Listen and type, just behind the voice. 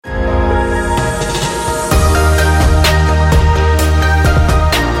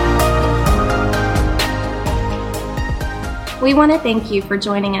We want to thank you for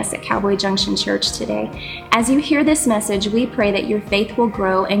joining us at Cowboy Junction Church today. As you hear this message, we pray that your faith will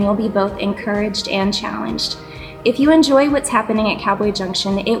grow and you'll be both encouraged and challenged. If you enjoy what's happening at Cowboy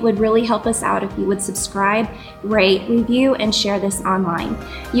Junction, it would really help us out if you would subscribe, rate, review, and share this online.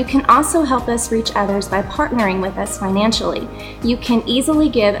 You can also help us reach others by partnering with us financially. You can easily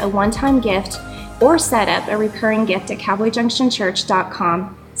give a one-time gift or set up a recurring gift at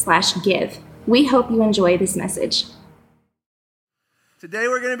cowboyjunctionchurch.com/give. We hope you enjoy this message. Today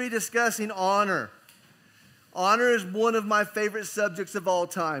we're going to be discussing honor. Honor is one of my favorite subjects of all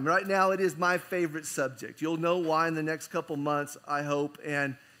time. Right now it is my favorite subject. You'll know why in the next couple months, I hope.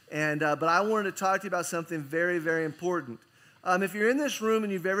 But I wanted to talk to you about something very, very important. If you're in this room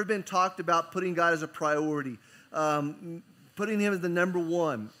and you've ever been talked about putting God as a priority, putting Him as the number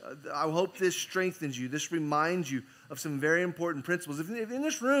one, I hope this strengthens you. This reminds you of some very important principles. If in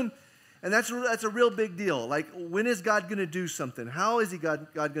this room, and that's a real big deal. Like, when is God going to do something? How is God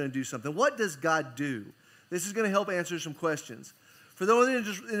going to do something? What does God do? This is going to help answer some questions. For those in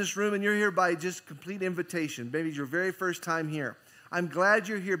this room and you're here by just complete invitation, maybe it's your very first time here, I'm glad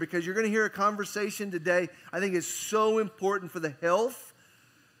you're here because you're going to hear a conversation today. I think it's so important for the health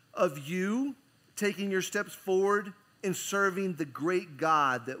of you taking your steps forward in serving the great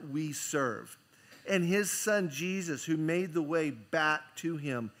God that we serve. And His Son Jesus, who made the way back to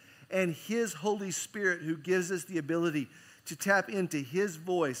Him. And His Holy Spirit, who gives us the ability to tap into His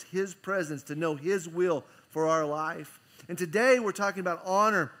voice, His presence, to know His will for our life. And today we're talking about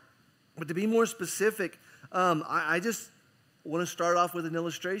honor. But to be more specific, I just want to start off with an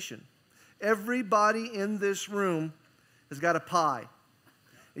illustration. Everybody in this room has got a pie.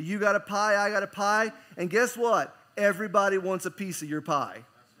 You got a pie, I got a pie, and guess what? Everybody wants a piece of your pie.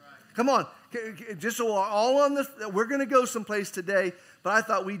 That's right. Come on, just so we're all on this, we're going to go someplace today, but I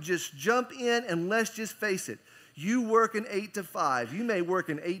thought we'd just jump in and let's just face it. You work an 8 to 5. You may work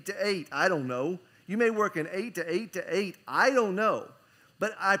an 8 to 8. I don't know. You may work an 8 to 8 to 8. I don't know.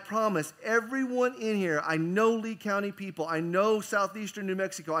 But I promise everyone in here, I know Lee County people. I know southeastern New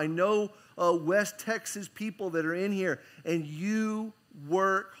Mexico. I know West Texas people that are in here. And you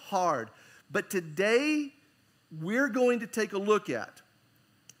work hard. But today, we're going to take a look at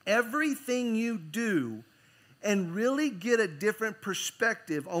everything you do and really get a different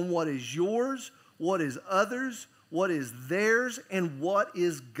perspective on what is yours, what is others, what is theirs, and what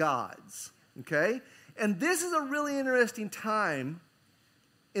is God's. Okay? And this is a really interesting time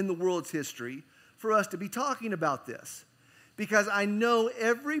in the world's history for us to be talking about this. Because I know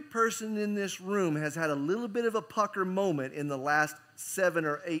every person in this room has had a little bit of a pucker moment in the last 7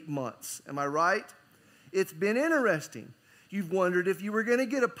 or 8 months. Am I right? It's been interesting. You've wondered if you were going to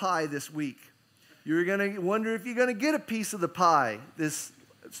get a pie this week. You're going to wonder if you're going to get a piece of the pie this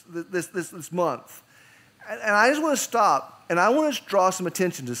month. And I just want to stop, and I want to draw some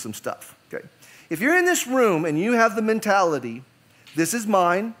attention to some stuff. Okay? If you're in this room and you have the mentality, this is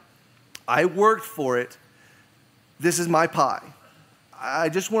mine, I worked for it, this is my pie, I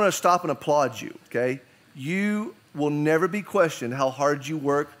just want to stop and applaud you, okay? You will never be questioned how hard you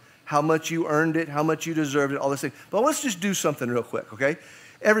work, how much you earned it, how much you deserved it, all this thing. But let's just do something real quick, okay?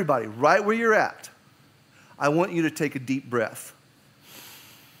 Everybody, right where you're at, I want you to take a deep breath.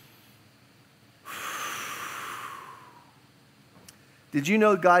 Did you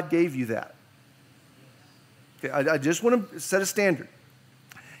know God gave you that? Okay, I just want to set a standard.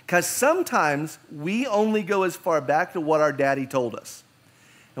 Because sometimes we only go as far back to what our daddy told us.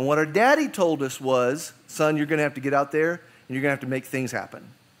 And what our daddy told us was, son, you're going to have to get out there and you're going to have to make things happen.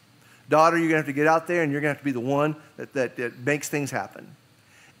 Daughter, you're going to have to get out there and you're going to have to be the one that makes things happen.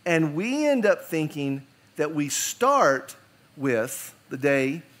 And we end up thinking that we start with the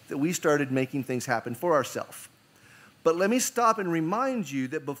day that we started making things happen for ourselves. But let me stop and remind you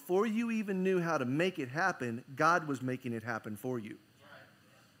that before you even knew how to make it happen, God was making it happen for you.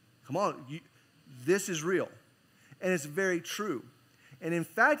 Come on, this is real. And it's very true. And in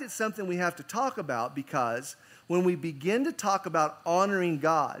fact, it's something we have to talk about because when we begin to talk about honoring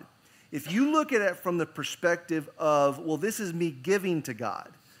God, if you look at it from the perspective of, well, this is me giving to God.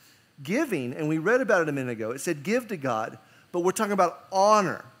 Giving, and we read about it a minute ago, it said give to God, but we're talking about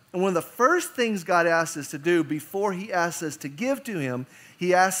honor. And one of the first things God asks us to do before He asks us to give to Him,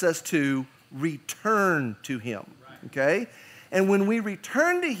 He asks us to return to Him, okay? And when we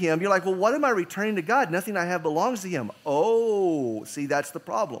return to Him, you're like, well, what am I returning to God? Nothing I have belongs to Him. Oh, see, that's the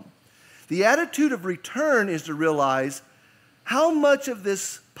problem. The attitude of return is to realize, how much of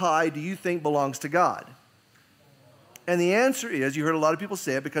this pie do you think belongs to God? And the answer is, you heard a lot of people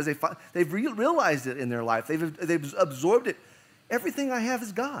say it because they've realized it in their life. They've absorbed it. Everything I have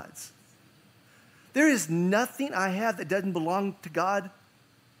is God's. There is nothing I have that doesn't belong to God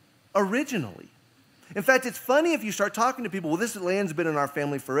originally. In fact, it's funny if you start talking to people, well, this land's been in our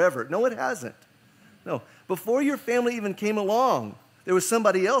family forever. No, it hasn't. No. Before your family even came along, there was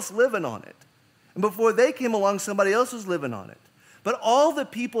somebody else living on it. And before they came along, somebody else was living on it. But all the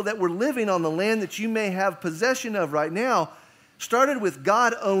people that were living on the land that you may have possession of right now started with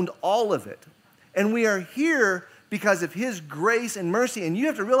God owned all of it. And we are here because of his grace and mercy. And you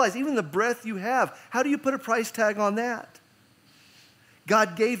have to realize, even the breath you have, how do you put a price tag on that?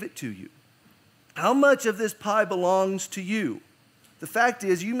 God gave it to you. How much of this pie belongs to you? The fact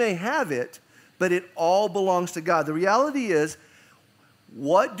is, you may have it, but it all belongs to God. The reality is,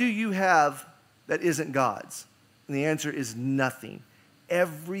 what do you have that isn't God's? And the answer is nothing.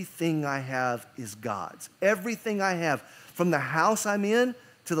 Everything I have is God's. Everything I have, from the house I'm in,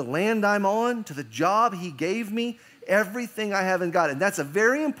 to the land I'm on, to the job he gave me, everything I have in God. And that's a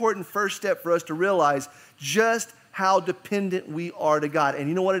very important first step for us to realize just how dependent we are to God. And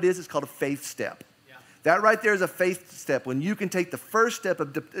you know what it is? It's called a faith step. Yeah. That right there is a faith step. When you can take the first step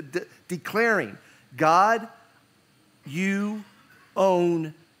of declaring, God, you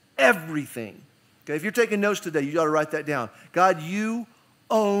own everything. Okay, if you're taking notes today, you ought to write that down. God, you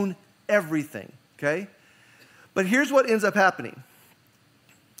own everything. Okay? But here's what ends up happening.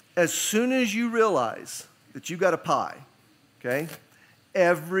 As soon as you realize that you got a pie, okay,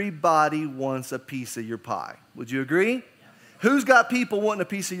 everybody wants a piece of your pie. Would you agree? Yeah. Who's got people wanting a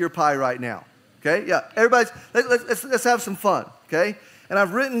piece of your pie right now? Okay, yeah, everybody's, let's have some fun, okay? And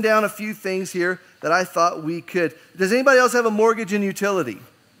I've written down a few things here that I thought we could. Does anybody else have a mortgage and utility?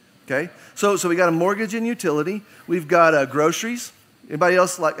 Okay, so we got a mortgage and utility. We've got groceries. Anybody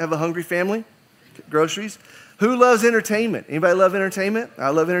else have a hungry family? Groceries. Who loves entertainment? Anybody love entertainment? I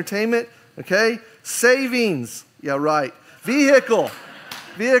love entertainment. Okay. Savings. Yeah, right. Vehicle.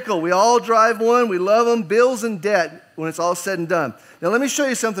 We all drive one. We love them. Bills and debt when it's all said and done. Now, let me show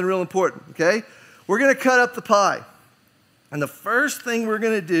you something real important, okay? We're going to cut up the pie. And the first thing we're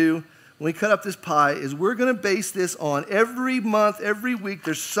going to do when we cut up this pie is we're going to base this on every month, every week,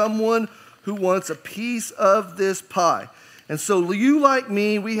 there's someone who wants a piece of this pie. And so you, like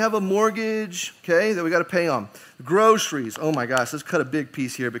me, we have a mortgage, okay, that we got to pay on. Groceries. Oh, my gosh, let's cut a big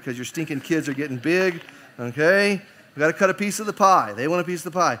piece here because your stinking kids are getting big, okay? We got to cut a piece of the pie. They want a piece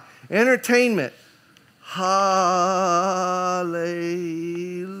of the pie. Entertainment. Hallelujah.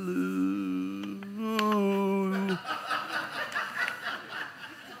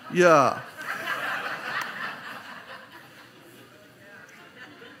 Yeah.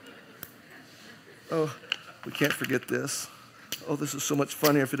 Oh, we can't forget this. Oh, this is so much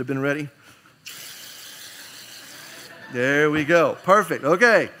funnier if it had been ready. There we go. Perfect.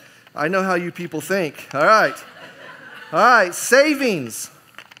 Okay. I know how you people think. All right. All right. Savings.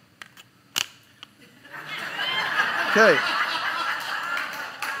 Okay.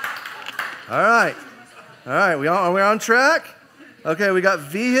 All right. All right. Are we on track? Okay. We got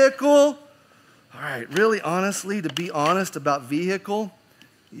vehicle. All right. Really, honestly, to be honest about vehicle,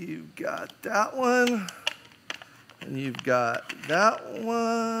 you've got that one. And you've got that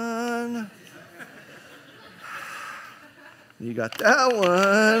one. You got that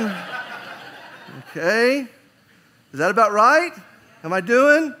one. Okay. Is that about right? Am I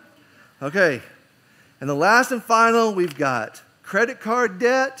doing? Okay. And the last and final, we've got credit card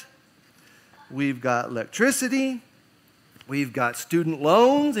debt. We've got electricity. We've got student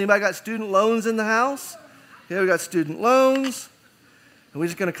loans. Anybody got student loans in the house? Yeah, we got student loans. And we're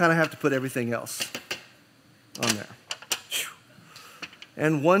just going to kind of have to put everything else on there.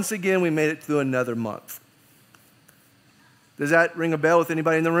 And once again, we made it through another month. Does that ring a bell with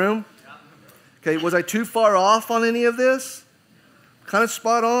anybody in the room? Okay, was I too far off on any of this? Kind of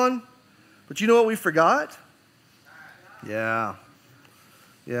spot on? But you know what we forgot? Yeah.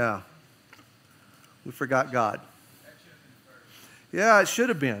 Yeah. We forgot God. Yeah, it should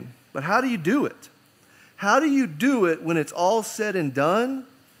have been. But how do you do it? How do you do it when it's all said and done?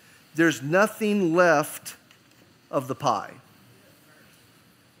 There's nothing left of the pie.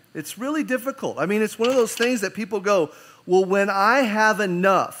 It's really difficult. I mean, it's one of those things that people go, well, when I have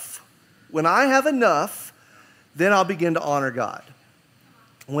enough, then I'll begin to honor God.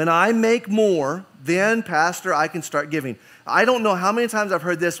 When I make more, then, Pastor, I can start giving. I don't know how many times I've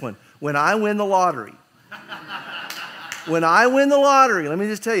heard this one. When I win the lottery. When I win the lottery, let me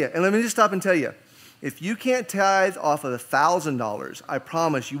just tell you, and let me just stop and tell you, if you can't tithe off of $1,000, I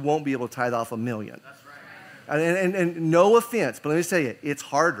promise you won't be able to tithe off $1 million. That's right. And no offense, but let me just tell you, it's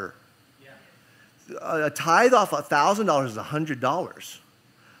harder. Yeah. A tithe off $1,000 is $100.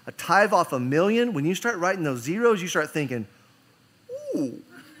 A tithe off $1 million, when you start writing those zeros, you start thinking, ooh,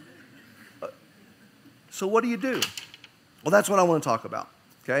 So what do you do? Well, that's what I want to talk about,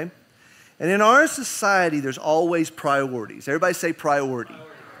 okay? And in our society, there's always priorities. Everybody say priority.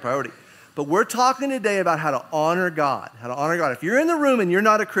 Priority. But we're talking today about how to honor God. How to honor God. If you're in the room and you're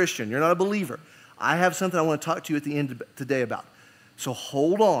not a Christian, you're not a believer, I have something I want to talk to you at the end of today about. So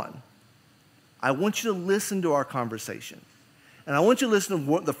hold on. I want you to listen to our conversation. And I want you to listen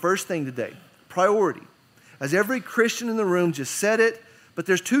to the first thing today, priority. As every Christian in the room just said it, but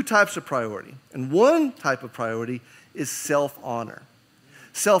there's two types of priority. And one type of priority is self-honor.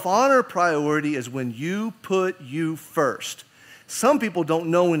 Self-honor priority is when you put you first. Some people don't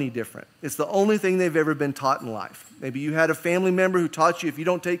know any different. It's the only thing they've ever been taught in life. Maybe you had a family member who taught you if you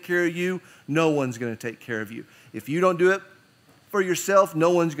don't take care of you, no one's going to take care of you. If you don't do it for yourself,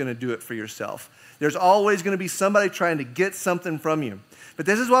 no one's going to do it for yourself. There's always going to be somebody trying to get something from you. But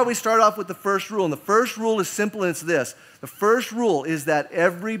this is why we start off with the first rule. And the first rule is simple, and it's this. The first rule is that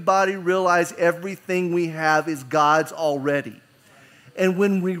everybody realize everything we have is God's already. And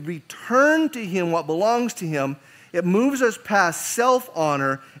when we return to Him what belongs to Him, it moves us past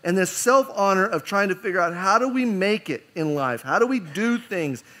self-honor and this self-honor of trying to figure out how do we make it in life? How do we do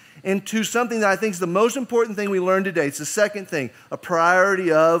things into something that I think is the most important thing we learned today? It's the second thing, a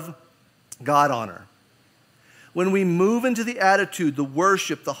priority of God honor. When we move into the attitude, the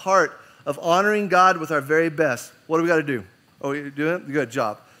worship, the heart of honoring God with our very best, what do we got to do? Oh, you're doing it? Good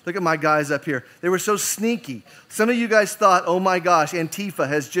job. Look at my guys up here. They were so sneaky. Some of you guys thought, oh my gosh, Antifa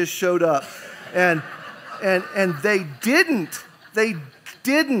has just showed up. And they didn't. They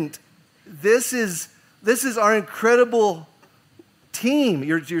didn't. This is our incredible team.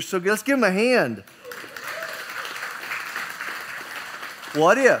 You're so good. Let's give them a hand.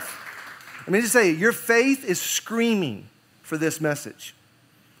 What if? Let me just say, your faith is screaming for this message.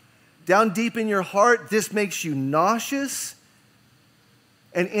 Down deep in your heart, this makes you nauseous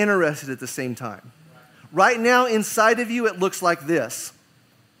and interested at the same time. Right now, inside of you, it looks like this.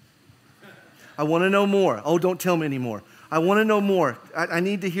 I want to know more. Oh, don't tell me anymore. I want to know more. I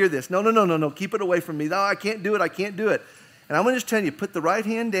need to hear this. No. Keep it away from me. No, I can't do it. I can't do it. And I'm going to just tell you, put the right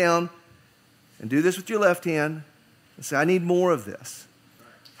hand down and do this with your left hand and say, I need more of this.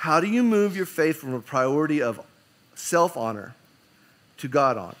 How do you move your faith from a priority of self-honor to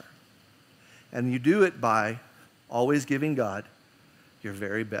God honor? And you do it by always giving God your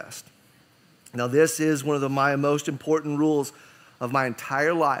very best. Now, this is one of my most important rules of my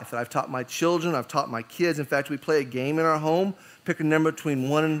entire life that I've taught my children, I've taught my kids. In fact, we play a game in our home, pick a number between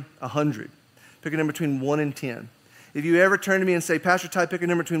 1 and 100. Pick a number between 1 and 10. If you ever turn to me and say, Pastor Ty, pick a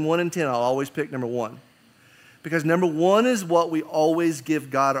number between 1 and 10, I'll always pick number 1. Because number 1 is what we always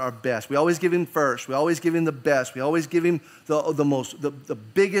give God our best. We always give Him first. We always give Him the best. We always give Him the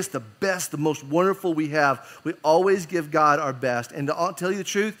biggest, the best, the most wonderful we have. We always give God our best. And to tell you the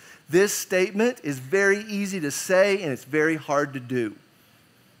truth, this statement is very easy to say and it's very hard to do.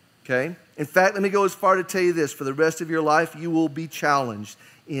 Okay? In fact, let me go as far to tell you this. For the rest of your life, you will be challenged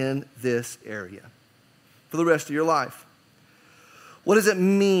in this area. For the rest of your life. What does it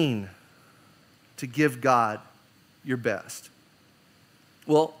mean to give God your best?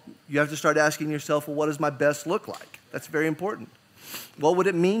 Well, you have to start asking yourself, well, what does my best look like? That's very important. What would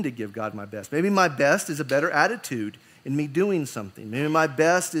it mean to give God my best? Maybe my best is a better attitude in me doing something. Maybe my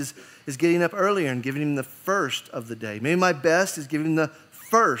best is getting up earlier and giving Him the first of the day. Maybe my best is giving Him the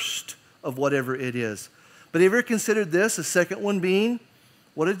first of whatever it is. But have you ever considered this, the second one being,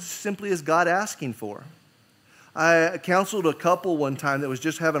 what simply is God asking for? I counseled a couple one time that was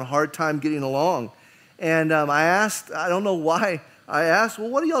just having a hard time getting along. And I asked, I don't know why, I asked, well,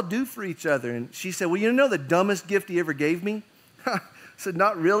 what do y'all do for each other? And she said, well, you know the dumbest gift He ever gave me? I said,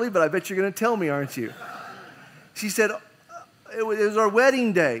 not really, but I bet you're going to tell me, aren't you? She said, it was our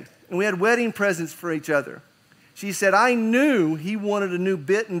wedding day, and we had wedding presents for each other. She said, I knew he wanted a new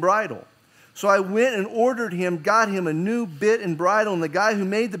bit and bridle. So I went and got him a new bit and bridle, and the guy who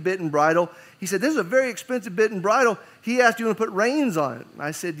made the bit and bridle, he said, this is a very expensive bit and bridle. He asked, you want to put reins on it? And I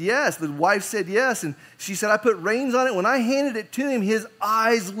said, yes. The wife said yes, and she said, I put reins on it. When I handed it to him, his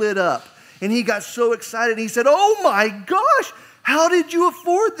eyes lit up, and he got so excited. He said, oh my gosh, how did you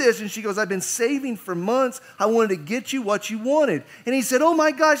afford this? And she goes, I've been saving for months. I wanted to get you what you wanted. And he said, oh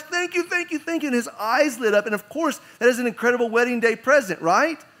my gosh, thank you. And his eyes lit up. And of course, that is an incredible wedding day present,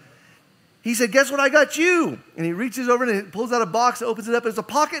 right? He said, guess what I got you? And he reaches over and he pulls out a box, opens it up, and it's a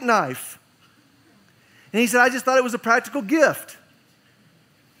pocket knife. And he said, I just thought it was a practical gift.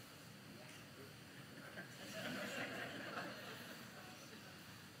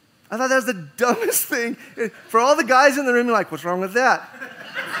 I thought that was the dumbest thing. For all the guys in the room, you're like, what's wrong with that?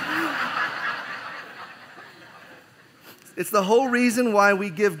 It's the whole reason why we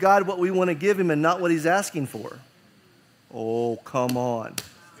give God what we want to give him and not what he's asking for. Oh, come on.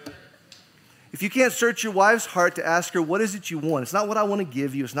 If you can't search your wife's heart to ask her, what is it you want? It's not what I want to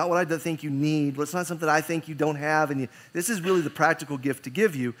give you. It's not what I think you need. It's not something I think you don't have. And this is really the practical gift to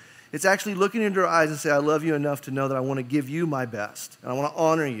give you. It's actually looking into her eyes and say, I love you enough to know that I want to give you my best. And I want to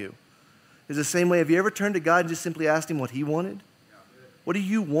honor you. It's the same way. Have you ever turned to God and just simply asked him what he wanted? What do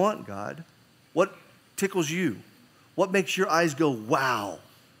you want, God? What tickles you? What makes your eyes go, wow?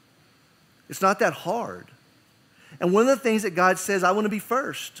 It's not that hard. And one of the things that God says, I want to be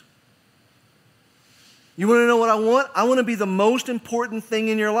first. You want to know what I want? I want to be the most important thing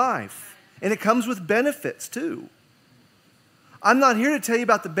in your life. And it comes with benefits too. I'm not here to tell you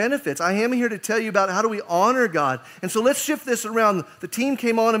about the benefits. I am here to tell you about how do we honor God. And so let's shift this around. The team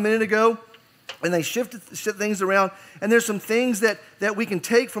came on a minute ago, and they shifted things around. And there's some things that we can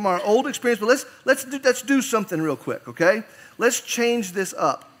take from our old experience. But let's do something real quick, okay? Let's change this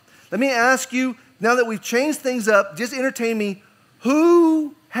up. Let me ask you, now that we've changed things up, just entertain me.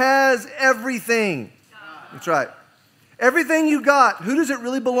 Who has everything? That's right. Everything you got, who does it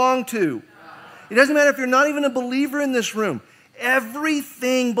really belong to? It doesn't matter if you're not even a believer in this room.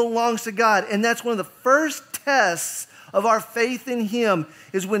 Everything belongs to God. And that's one of the first tests of our faith in him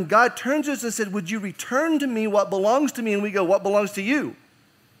is when God turns to us and said, would you return to me what belongs to me? And we go, what belongs to you?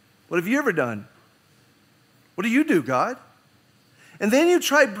 What have you ever done? What do you do, God? And then you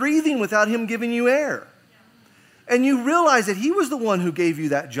try breathing without him giving you air. And you realize that he was the one who gave you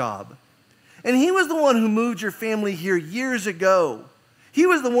that job. And he was the one who moved your family here years ago. He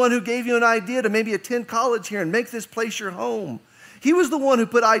was the one who gave you an idea to maybe attend college here and make this place your home. He was the one who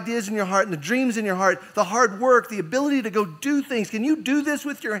put ideas in your heart and the dreams in your heart, the hard work, the ability to go do things. Can you do this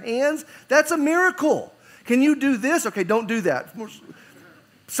with your hands? That's a miracle. Can you do this? Okay, don't do that.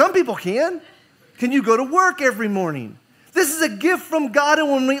 Some people can. Can you go to work every morning? This is a gift from God, and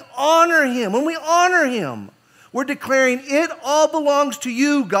when we honor him, we're declaring it all belongs to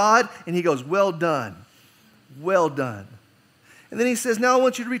you, God. And he goes, well done, well done. And then he says, now I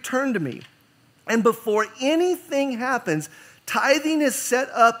want you to return to me. And before anything happens, tithing is set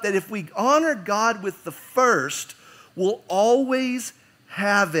up that if we honor God with the first, we'll always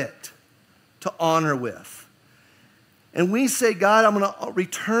have it to honor with. And we say, God, I'm going to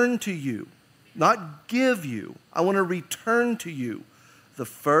return to you, not give you. I want to return to you the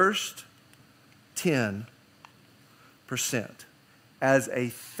first 10% as a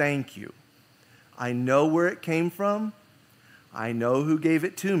thank you. I know where it came from. I know who gave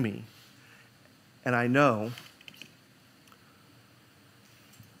it to me. And I know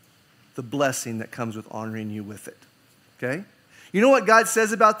the blessing that comes with honoring you with it. Okay? You know what God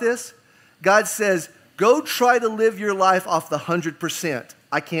says about this? God says, go try to live your life off the 100%.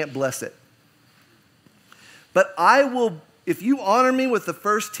 I can't bless it. But I will, if you honor me with the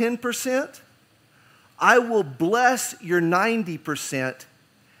first 10%, I will bless your 90%,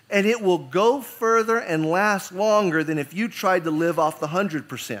 and it will go further and last longer than if you tried to live off the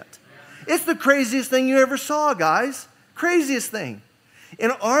 100%. It's the craziest thing you ever saw, guys. Craziest thing.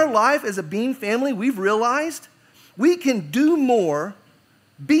 In our life as a Bean family, we've realized we can do more,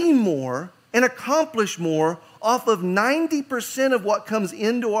 be more, and accomplish more off of 90% of what comes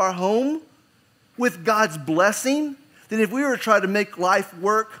into our home with God's blessing than if we were trying to make life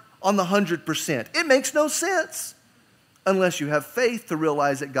work on the 100%. It makes no sense unless you have faith to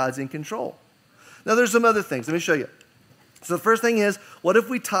realize that God's in control. Now, there's some other things. Let me show you. So the first thing is, what if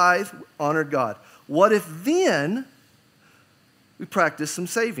we tithe, honored God? What if then we practice some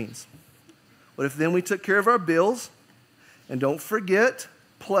savings? What if then we took care of our bills? And don't forget,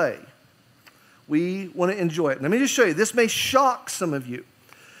 play. We want to enjoy it. Let me just show you. This may shock some of you.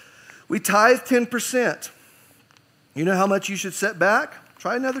 We tithe 10%. You know how much you should set back?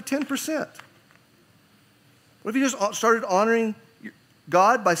 Try another 10%. What if you just started honoring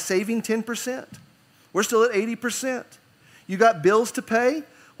God by saving 10%? We're still at 80%. You got bills to pay?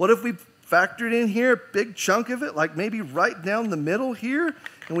 What if we factored in here a big chunk of it, like maybe right down the middle here,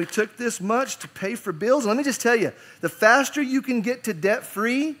 and we took this much to pay for bills? And let me just tell you, the faster you can get to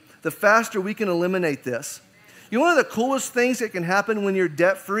debt-free, the faster we can eliminate this. You know one of the coolest things that can happen when you're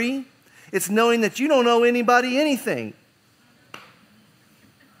debt-free? It's knowing that you don't owe anybody anything.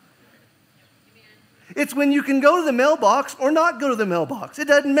 It's when you can go to the mailbox or not go to the mailbox. It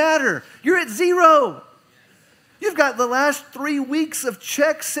doesn't matter. You're at zero. You've got the last 3 weeks of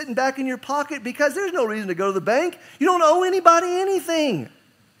checks sitting back in your pocket because there's no reason to go to the bank. You don't owe anybody anything.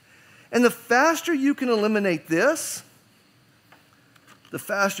 And the faster you can eliminate this, the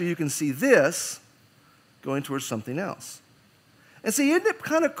faster you can see this going towards something else. And see, isn't it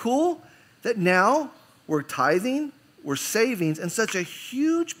kind of cool that now we're tithing, were savings, and such a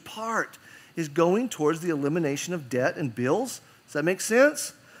huge part is going towards the elimination of debt and bills. Does that make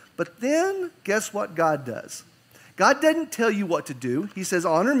sense? But then, guess what God does? God doesn't tell you what to do. He says,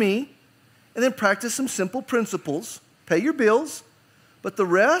 honor me, and then practice some simple principles. Pay your bills, but the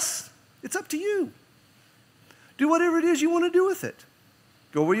rest, it's up to you. Do whatever it is you want to do with it.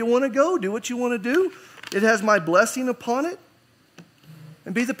 Go where you want to go. Do what you want to do. It has my blessing upon it.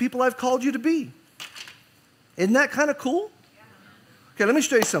 And be the people I've called you to be. Isn't that kind of cool? Okay, let me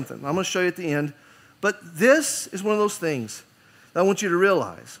show you something. I'm going to show you at the end. But this is one of those things that I want you to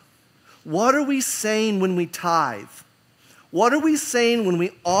realize. What are we saying when we tithe? What are we saying when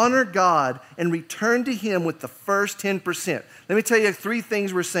we honor God and return to Him with the first 10%? Let me tell you 3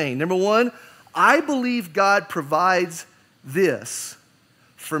 things we're saying. Number 1, I believe God provides this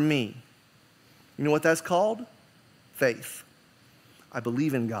for me. You know what that's called? Faith. I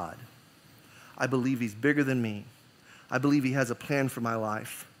believe in God. I believe He's bigger than me. I believe He has a plan for my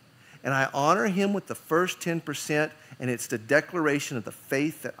life. And I honor Him with the first 10%, and it's the declaration of the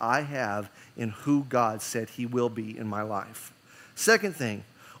faith that I have in who God said He will be in my life. Second thing,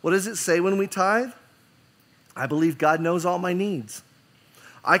 what does it say when we tithe? I believe God knows all my needs.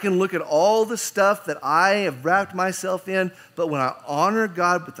 I can look at all the stuff that I have wrapped myself in, but when I honor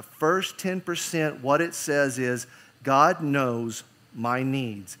God with the first 10%, what it says is, God knows my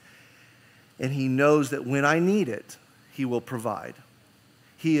needs. And He knows that when I need it, He will provide.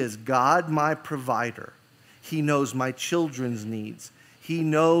 He is God, my provider. He knows my children's needs. He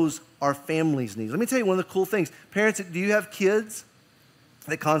knows our family's needs. Let me tell you one of the cool things. Parents, do you have kids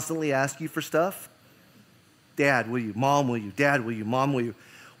that constantly ask you for stuff? Dad, will you? Mom, will you? Dad, will you? Mom, will you?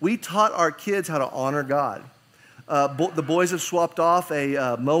 We taught our kids how to honor God. The boys have swapped off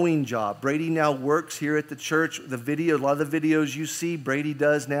a mowing job. Brady now works here at the church. A lot of the videos you see, Brady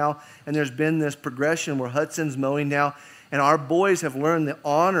does now. And there's been this progression where Hudson's mowing now. And our boys have learned the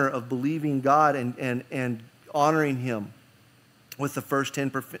honor of believing God and honoring Him with the first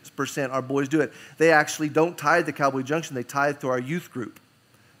 10%. Our boys do it. They actually don't tithe to Cowboy Junction. They tithe to our youth group.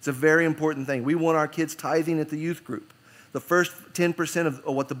 It's a very important thing. We want our kids tithing at the youth group. The first 10% of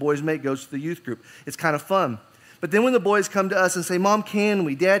what the boys make goes to the youth group. It's kind of fun. But then when the boys come to us and say, Mom, can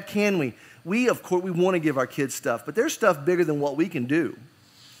we? Dad, can we? We, of course, we want to give our kids stuff, but there's stuff bigger than what we can do.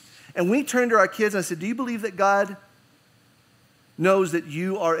 And we turned to our kids and I said, do you believe that God knows that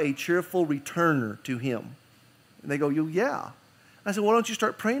you are a cheerful returner to Him? And they go, yeah. I said, why don't you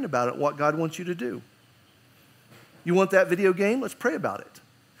start praying about it, what God wants you to do? You want that video game? Let's pray about it.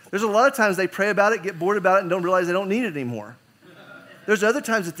 There's a lot of times they pray about it, get bored about it, and don't realize they don't need it anymore. There's other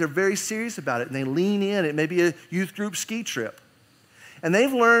times that they're very serious about it, and they lean in. It may be a youth group ski trip. And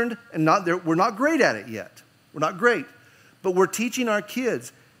they've learned, and we're not great at it yet. We're not great. But we're teaching our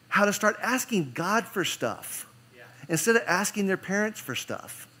kids how to start asking God for stuff instead of asking their parents for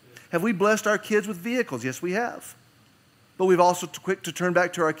stuff. Have we blessed our kids with vehicles? Yes, we have. But we've also quick to turn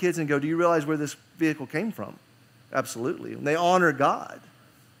back to our kids and go, do you realize where this vehicle came from? Absolutely. And they honor God.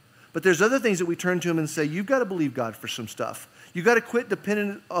 But there's other things that we turn to Him and say, you've got to believe God for some stuff. You've got to quit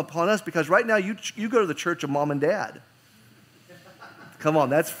depending upon us because right now you go to the church of Mom and Dad. Come on,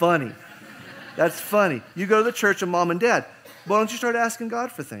 that's funny. That's funny. You go to the church of Mom and Dad. Why don't you start asking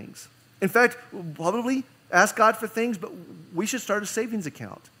God for things? In fact, probably ask God for things, but we should start a savings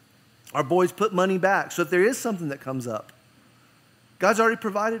account. Our boys put money back. So if there is something that comes up, God's already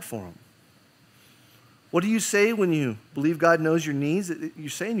provided for them. What do you say when you believe God knows your needs? You're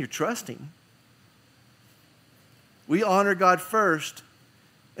saying you're trusting. We honor God first,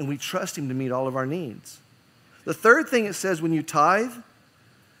 and we trust Him to meet all of our needs. The third thing it says when you tithe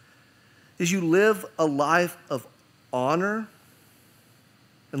is you live a life of honor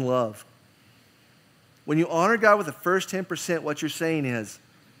and love. When you honor God with the first 10%, what you're saying is,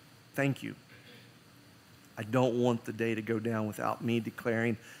 thank you. I don't want the day to go down without me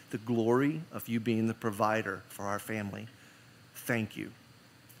declaring the glory of you being the provider for our family. Thank you.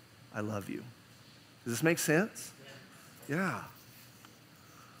 I love you. Does this make sense? Yeah.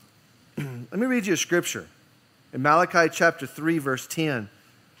 Let me read you a scripture. In Malachi chapter 3, verse 10.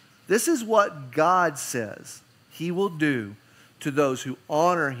 This is what God says He will do to those who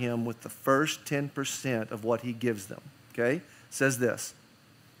honor Him with the first 10% of what He gives them. Okay? It says this.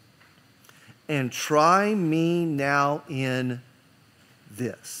 And try me now in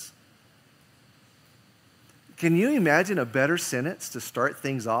this. Can you imagine a better sentence to start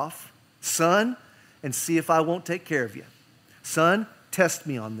things off? Son, and see if I won't take care of you. Son, test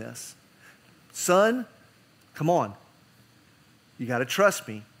me on this. Son, come on. You got to trust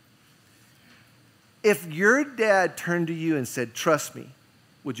me. If your dad turned to you and said, trust me,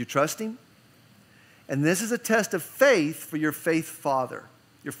 would you trust him? And this is a test of faith for your faith Father,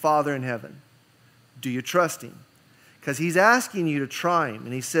 your Father in heaven. Do you trust him? Because he's asking you to try him.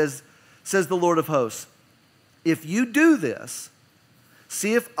 And he says the Lord of hosts, if you do this,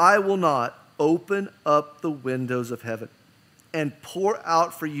 see if I will not open up the windows of heaven and pour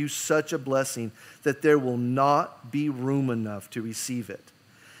out for you such a blessing that there will not be room enough to receive it.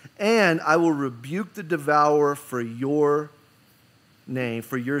 And I will rebuke the devourer for your name,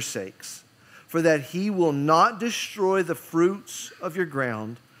 for your sakes, for that he will not destroy the fruits of your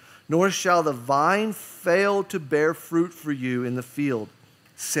ground, nor shall the vine fail to bear fruit for you in the field,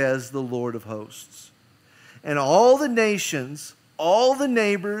 says the Lord of hosts. And all the nations, all the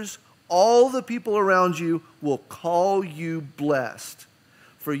neighbors, all the people around you will call you blessed,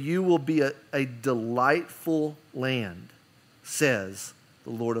 for you will be a delightful land, says the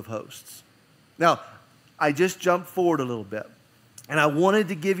Lord of hosts. Now, I just jumped forward a little bit, and I wanted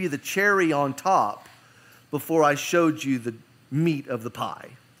to give you the cherry on top before I showed you the meat of the pie,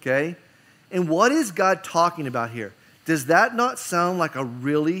 okay? And what is God talking about here? Does that not sound like a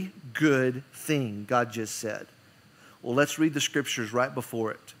really good thing God just said? Well, let's read the scriptures right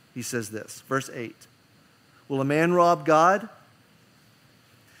before it. He says this, verse 8. Will a man rob God?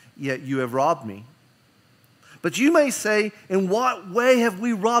 Yet you have robbed me. But you may say, in what way have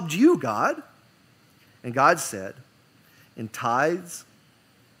we robbed you, God? And God said, in tithes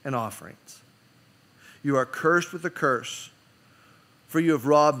and offerings. You are cursed with a curse, for you have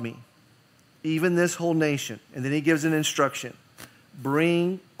robbed me, even this whole nation. And then he gives an instruction.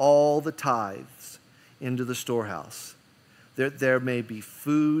 Bring all the tithes into the storehouse, that there may be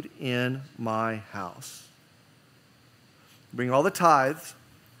food in my house. Bring all the tithes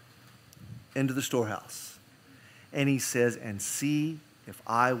into the storehouse. And he says, and see if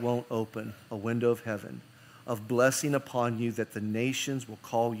I won't open a window of heaven of blessing upon you, that the nations will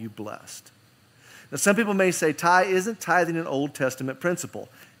call you blessed. Now, some people may say, isn't tithing an Old Testament principle?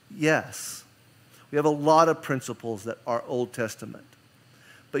 Yes. We have a lot of principles that are Old Testament.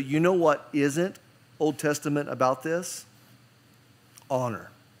 But you know what isn't Old Testament about this?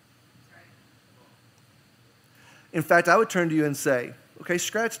 Honor. In fact, I would turn to you and say, okay,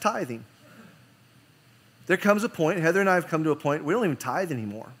 scratch tithing. There comes a point, Heather and I have come to a point, we don't even tithe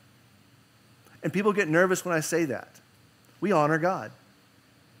anymore. And people get nervous when I say that. We honor God.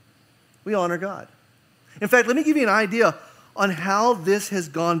 We honor God. In fact, let me give you an idea on how this has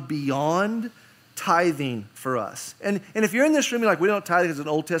gone beyond tithing for us. And if you're in this room, you're like, we don't tithe because it's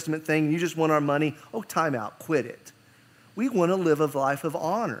an Old Testament thing, and you just want our money. Oh, time out. Quit it. We want to live a life of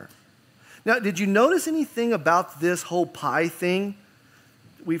honor. Now, did you notice anything about this whole pie thing?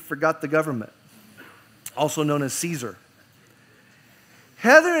 We forgot the government, also known as Caesar.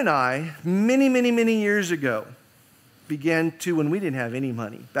 Heather and I, many, many, many years ago, began to, when we didn't have any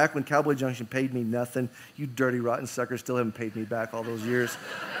money, back when Cowboy Junction paid me nothing, you dirty, rotten suckers still haven't paid me back all those years.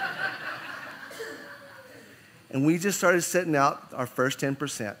 And we just started setting out our first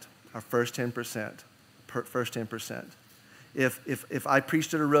 10%, our first 10%, first 10%. If I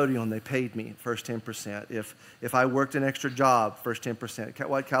preached at a rodeo and they paid me, first 10%. If I worked an extra job, first 10%.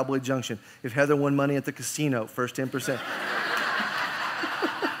 White Cowboy Junction. If Heather won money at the casino, first 10%.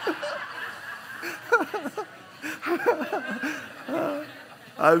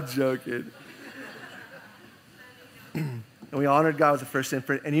 I'm joking. And we honored God with the first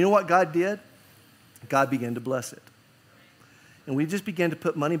 10%. And you know what God did? God began to bless it. And we just began to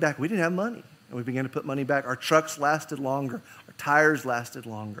put money back. We didn't have money. And we began to put money back. Our trucks lasted longer. Our tires lasted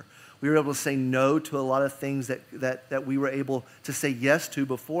longer. We were able to say no to a lot of things that we were able to say yes to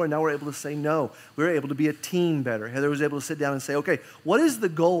before, and now we're able to say no. We were able to be a team better. Heather was able to sit down and say, okay, what is the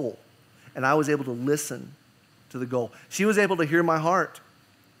goal? And I was able to listen to the goal. She was able to hear my heart.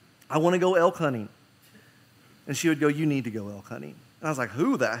 I want to go elk hunting. And she would go, you need to go elk hunting. And I was like,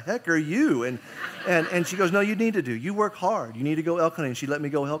 who the heck are you? And she goes, no, you need to do. You work hard. You need to go elk hunting. She let me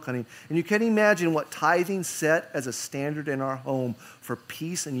go elk hunting. And you can imagine what tithing set as a standard in our home for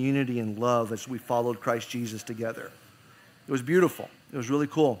peace and unity and love as we followed Christ Jesus together. It was beautiful. It was really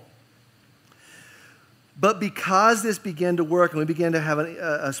cool. But because this began to work and we began to have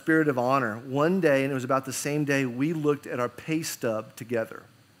a spirit of honor, one day, and it was about the same day, we looked at our pay stub together.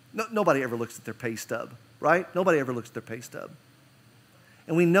 Nobody ever looks at their pay stub, right? Nobody ever looks at their pay stub.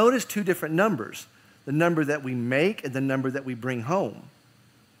 And we noticed two different numbers, the number that we make and the number that we bring home.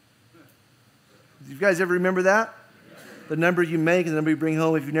 You guys ever remember that? The number you make and the number you bring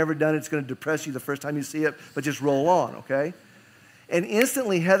home. If you've never done it, it's going to depress you the first time you see it, but just roll on, okay? And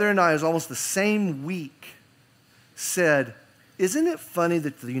instantly, Heather and I, it was almost the same week, said, isn't it funny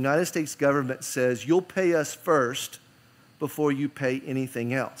that the United States government says you'll pay us first before you pay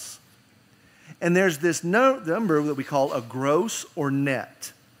anything else? And there's this number that we call a gross or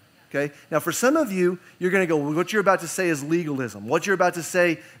net. Okay? Now, for some of you, you're going to go, well, what you're about to say is legalism. What you're about to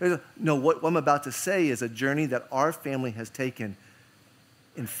say, no, what I'm about to say is a journey that our family has taken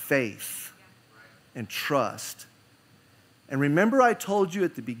in faith and trust. And remember I told you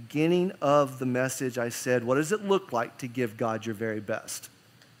at the beginning of the message, I said, what does it look like to give God your very best?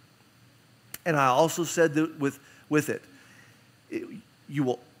 And I also said that with it, you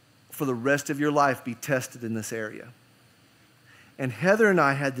will, for the rest of your life, be tested in this area. And Heather and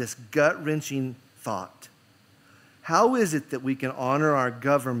I had this gut-wrenching thought. How is it that we can honor our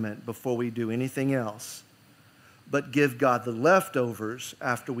government before we do anything else, but give God the leftovers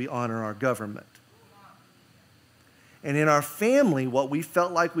after we honor our government? And in our family, what we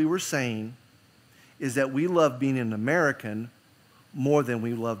felt like we were saying is that we love being an American more than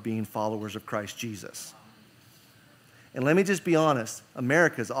we love being followers of Christ Jesus. And let me just be honest,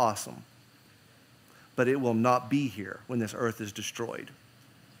 America's awesome, but it will not be here when this earth is destroyed.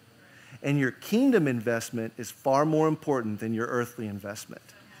 And your kingdom investment is far more important than your earthly investment.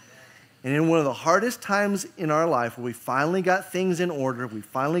 And in one of the hardest times in our life where we finally got things in order, we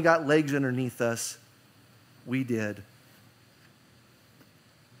finally got legs underneath us, we did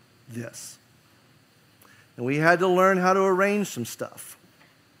this. And we had to learn how to arrange some stuff.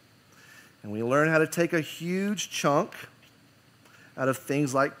 And we learned how to take a huge chunk out of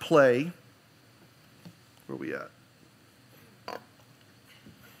things like play. Where are we at?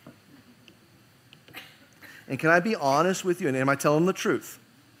 And can I be honest with you, and am I telling the truth?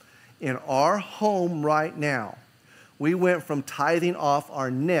 In our home right now, we went from tithing off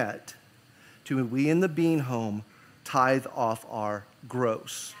our net to we in the Bean home tithe off our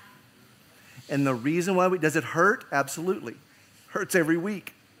gross. And the reason why does it hurt? Absolutely. Hurts every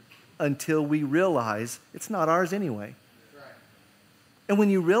week until we realize it's not ours anyway. Right. And when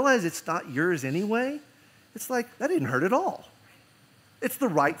you realize it's not yours anyway, it's like, that didn't hurt at all. It's the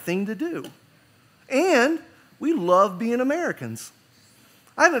right thing to do. And we love being Americans.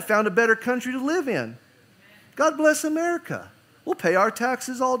 I haven't found a better country to live in. God bless America. We'll pay our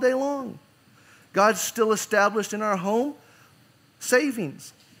taxes all day long. God's still established in our home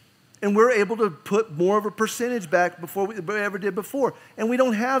savings. And we're able to put more of a percentage back before we ever did before. And we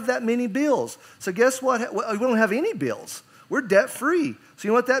don't have that many bills. So guess what? We don't have any bills. We're debt free. So you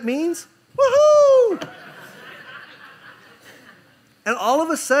know what that means? Woohoo! And all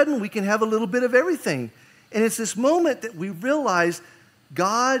of a sudden, we can have a little bit of everything. And it's this moment that we realize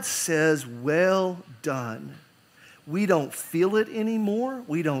God says, well done. We don't feel it anymore.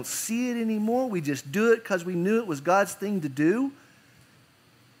 We don't see it anymore. We just do it because we knew it was God's thing to do.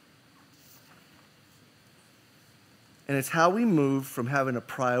 And it's how we move from having a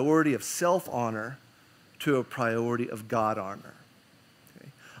priority of self-honor to a priority of God honor. Okay.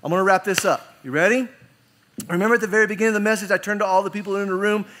 I'm going to wrap this up. You ready? Remember at the very beginning of the message, I turned to all the people in the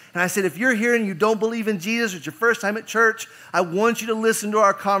room and I said, if you're here and you don't believe in Jesus, it's your first time at church, I want you to listen to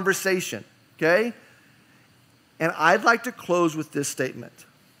our conversation, okay? And I'd like to close with this statement.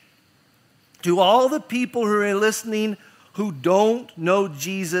 To all the people who are listening who don't know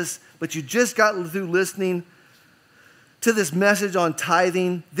Jesus, but you just got through listening to this message on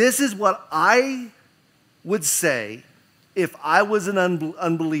tithing, this is what I would say if I was an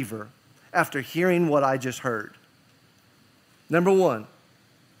unbeliever after hearing what I just heard. Number one,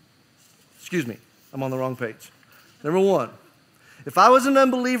 excuse me, I'm on the wrong page. Number one, if I was an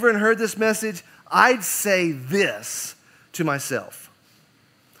unbeliever and heard this message, I'd say this to myself.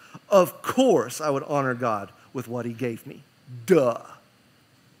 Of course I would honor God with what he gave me. Duh.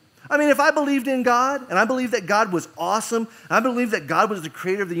 I mean, if I believed in God, and I believed that God was awesome, and I believed that God was the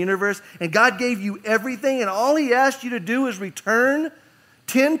creator of the universe, and God gave you everything, and all he asked you to do is return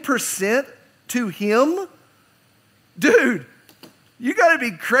 10% to him, dude, you got to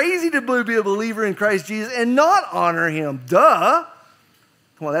be crazy to be a believer in Christ Jesus and not honor him. Duh.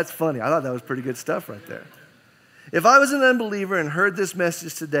 Come on, that's funny. I thought that was pretty good stuff right there. If I was an unbeliever and heard this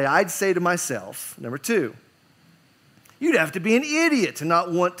message today, I'd say to myself, number two, you'd have to be an idiot to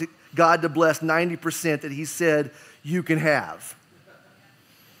not want God to bless 90% that he said you can have.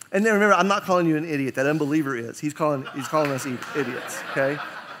 And then remember, I'm not calling you an idiot. That unbeliever is. He's calling us idiots, okay?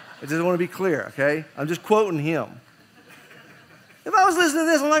 I just want to be clear, okay? I'm just quoting him. If I was listening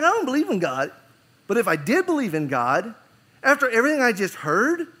to this, I'm like, I don't believe in God. But if I did believe in God, after everything I just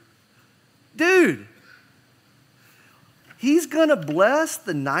heard, dude, he's going to bless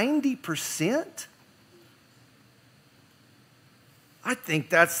the 90%? I think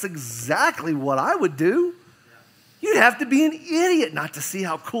that's exactly what I would do. You'd have to be an idiot not to see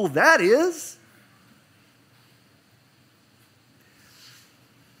how cool that is.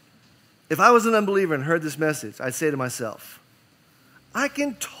 If I was an unbeliever and heard this message, I'd say to myself, I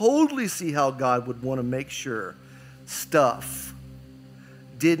can totally see how God would want to make sure stuff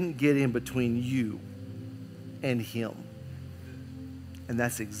didn't get in between you and him. And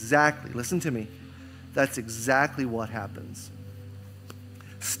that's exactly, listen to me, that's exactly what happens.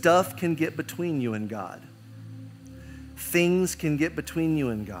 Stuff can get between you and God. Things can get between you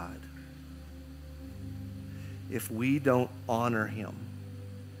and God if we don't honor him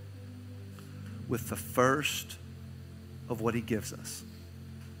with the first of what he gives us.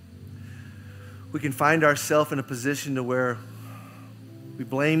 We can find ourselves in a position to where we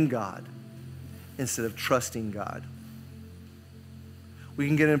blame God instead of trusting God. We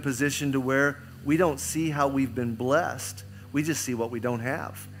can get in a position to where we don't see how we've been blessed. We just see what we don't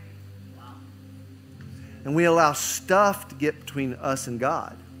have. And we allow stuff to get between us and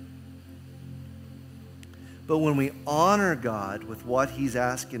God. But when we honor God with what he's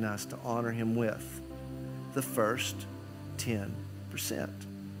asking us to honor him with, the first 10%,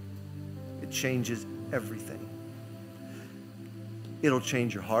 it changes everything. It'll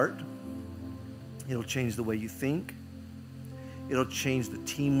change your heart. It'll change the way you think. It'll change the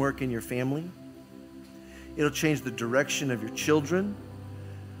teamwork in your family. It'll change the direction of your children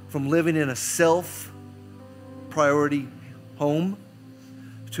from living in a self-priority home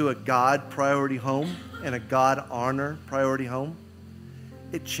to a God priority home and a God honor priority home.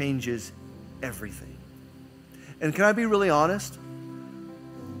 It changes everything. And can I be really honest?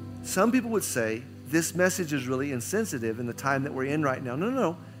 Some people would say this message is really insensitive in the time that we're in right now.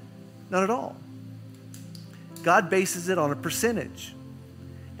 No, not at all. God bases it on a percentage.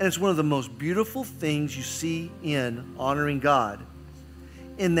 And it's one of the most beautiful things you see in honoring God,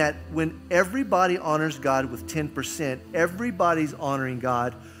 in that when everybody honors God with 10%, everybody's honoring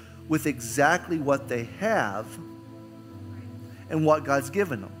God with exactly what they have and what God's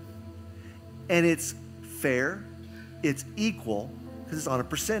given them. And it's fair, it's equal, because it's on a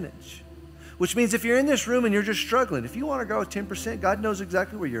percentage. Which means if you're in this room and you're just struggling, if you want to go with 10%, God knows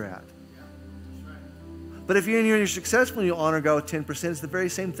exactly where you're at. But if you're in here and you're successful and you honor God with 10%, it's the very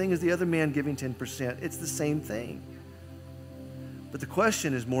same thing as the other man giving 10%. It's the same thing. But the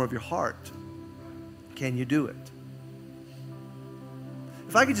question is more of your heart. Can you do it?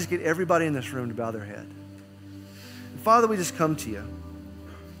 If I could just get everybody in this room to bow their head. And Father, we just come to you.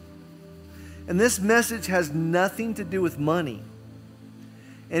 And this message has nothing to do with money.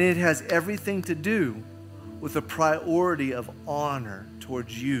 And it has everything to do with a priority of honor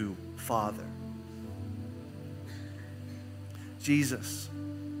towards you, Father. Jesus,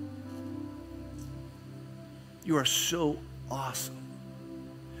 you are so awesome.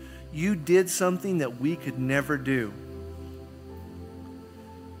 You did something that we could never do.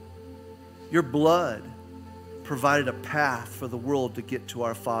 Your blood provided a path for the world to get to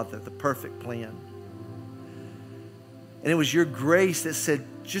our Father, the perfect plan. And it was your grace that said,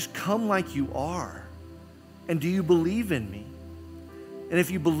 just come like you are. And do you believe in me? And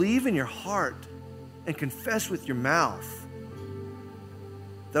if you believe in your heart and confess with your mouth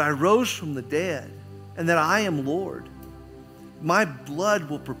that I rose from the dead and that I am Lord, my blood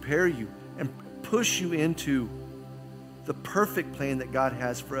will prepare you and push you into the perfect plan that God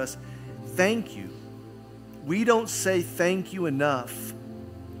has for us. Thank you. We don't say thank you enough.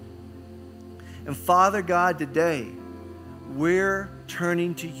 And Father God, today, we're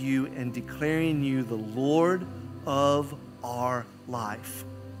turning to you and declaring you the Lord of our life.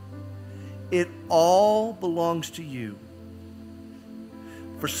 It all belongs to you.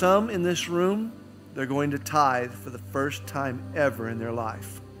 For some in this room, they're going to tithe for the first time ever in their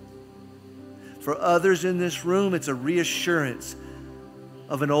life. For others in this room, it's a reassurance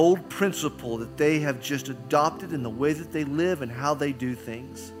of an old principle that they have just adopted in the way that they live and how they do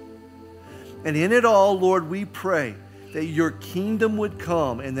things. And in it all, Lord, we pray that your kingdom would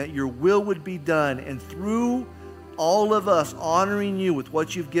come and that your will would be done. And through all of us honoring you with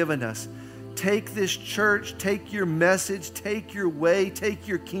what you've given us, take this church, take your message, take your way, take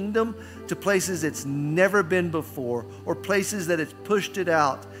your kingdom to places it's never been before or places that it's pushed it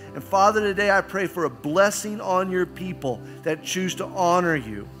out. And Father, today I pray for a blessing on your people that choose to honor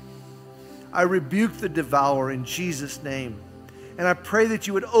you. I rebuke the devourer in Jesus' name. And I pray that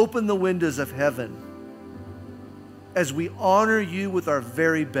you would open the windows of heaven as we honor you with our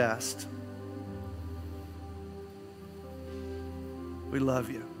very best. We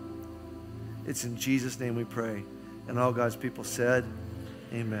love you. It's in Jesus' name we pray. And all God's people said,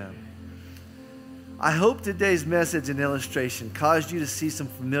 amen. I hope today's message and illustration caused you to see some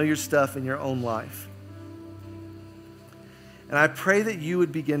familiar stuff in your own life. And I pray that you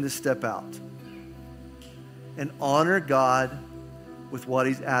would begin to step out and honor God with what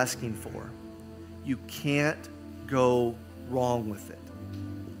he's asking for. You can't go wrong with it.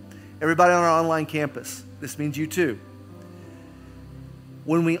 Everybody on our online campus, this means you too.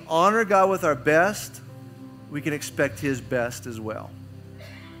 When we honor God with our best, we can expect his best as well.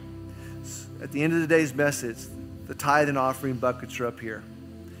 At the end of today's message, the tithe and offering buckets are up here.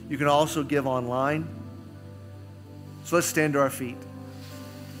 You can also give online. So let's stand to our feet.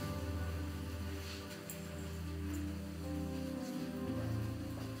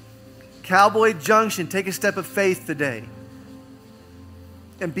 Cowboy Junction, take a step of faith today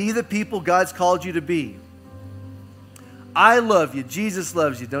and be the people God's called you to be. I love you. Jesus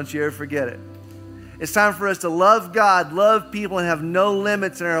loves you. Don't you ever forget it. It's time for us to love God, love people, and have no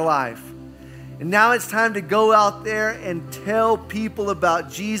limits in our life. And now it's time to go out there and tell people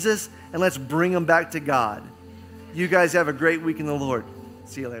about Jesus, and let's bring them back to God. You guys have a great week in the Lord.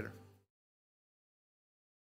 See you later.